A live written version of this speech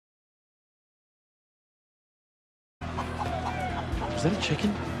Was that a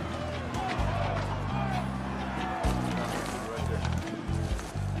chicken?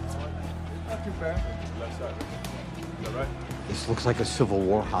 Not too bad. Left side. Is that right? This looks like a Civil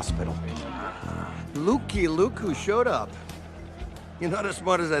War hospital. Lukey Luke who showed up. You're not as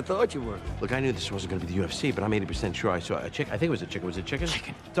smart as I thought you were. Look, I knew this wasn't going to be the UFC, but I'm 80% sure I saw a chicken. I think it was a chicken. Was it chicken?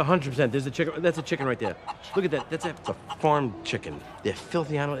 Chicken. It's 100%. There's a chicken. That's a chicken right there. Look at that. That's a farmed chicken. They're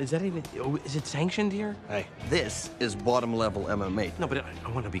filthy animal. Is that even? Is it sanctioned here? Hey, this is bottom level MMA. No, but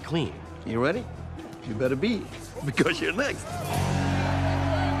I want to be clean. You ready? You better be, because you're next.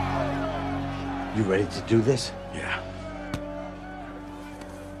 You ready to do this? Yeah.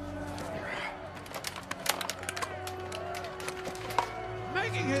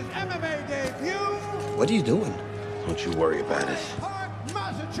 Making his MMA debut, What are you doing? Don't you worry about it. Park,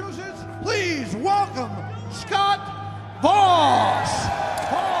 Massachusetts. Please welcome Scott Voss.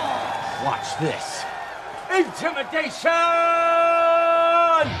 Watch this. Intimidation!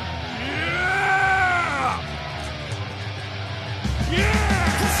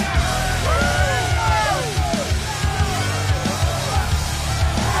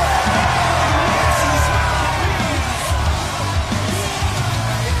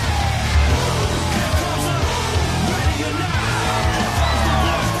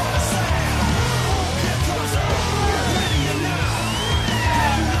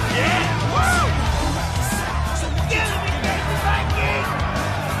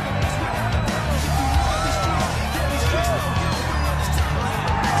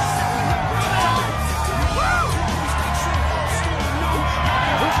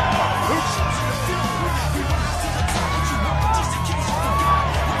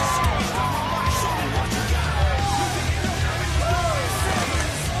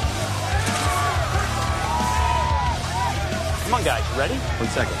 Come on, guys, you ready? 1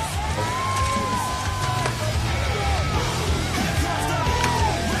 second.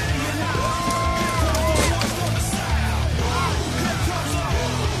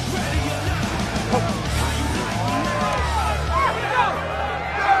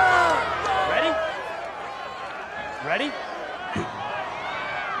 Ready? Ready?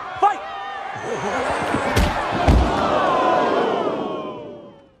 Fight!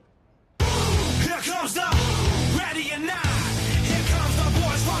 Here comes the ready or not.